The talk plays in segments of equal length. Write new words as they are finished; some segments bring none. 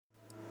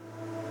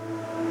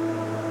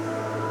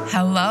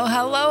Hello,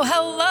 hello,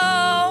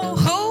 hello.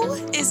 Who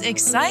is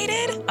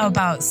excited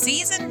about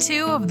season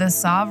 2 of The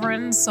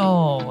Sovereign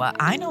Soul?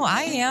 I know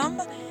I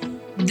am.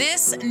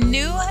 This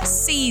new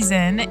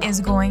season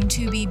is going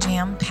to be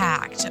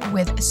jam-packed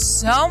with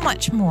so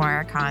much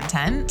more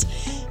content,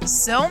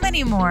 so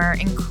many more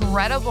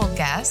incredible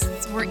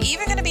guests. We're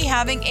even going to be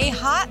having a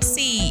hot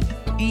seat.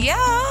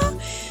 Yeah.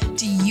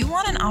 Do you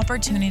want an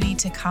opportunity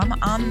to come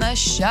on the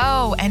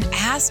show and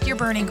ask your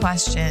burning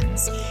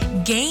questions,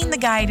 gain the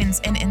guidance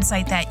and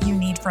insight that you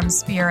need from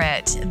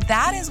Spirit?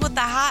 That is what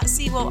the hot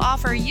seat will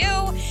offer you,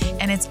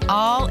 and it's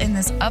all in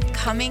this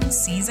upcoming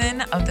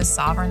season of The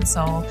Sovereign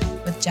Soul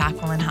with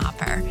Jacqueline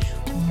Hopper.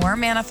 More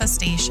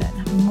manifestation,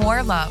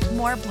 more love,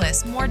 more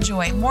bliss, more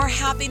joy, more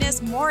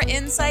happiness, more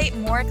insight,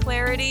 more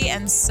clarity,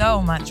 and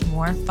so much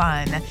more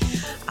fun.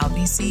 I'll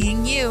be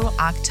seeing you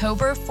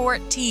October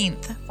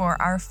 14th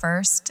for our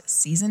first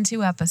season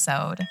 2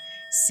 episode.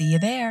 See you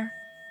there.